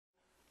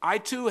I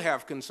too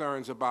have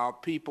concerns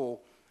about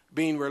people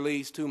being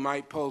released who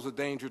might pose a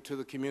danger to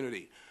the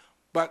community.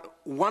 But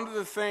one of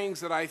the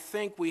things that I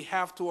think we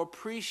have to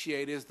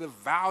appreciate is the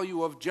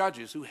value of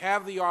judges who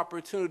have the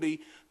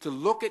opportunity to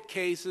look at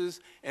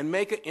cases and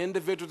make an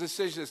individual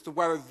decision as to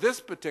whether this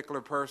particular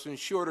person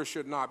should or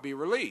should not be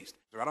released.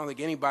 I don't think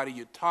anybody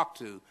you talk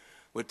to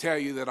would tell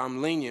you that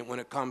I'm lenient when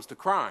it comes to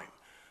crime.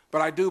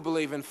 But I do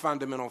believe in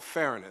fundamental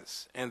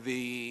fairness. And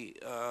the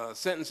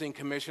Sentencing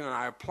Commission, and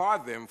I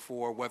applaud them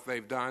for what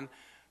they've done,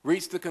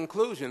 reached the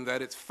conclusion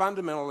that it's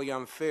fundamentally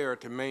unfair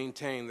to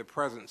maintain the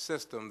present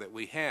system that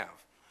we have.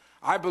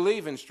 I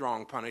believe in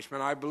strong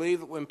punishment. I believe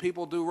that when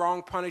people do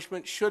wrong,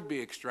 punishment should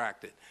be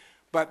extracted.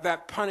 But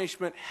that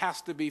punishment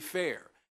has to be fair.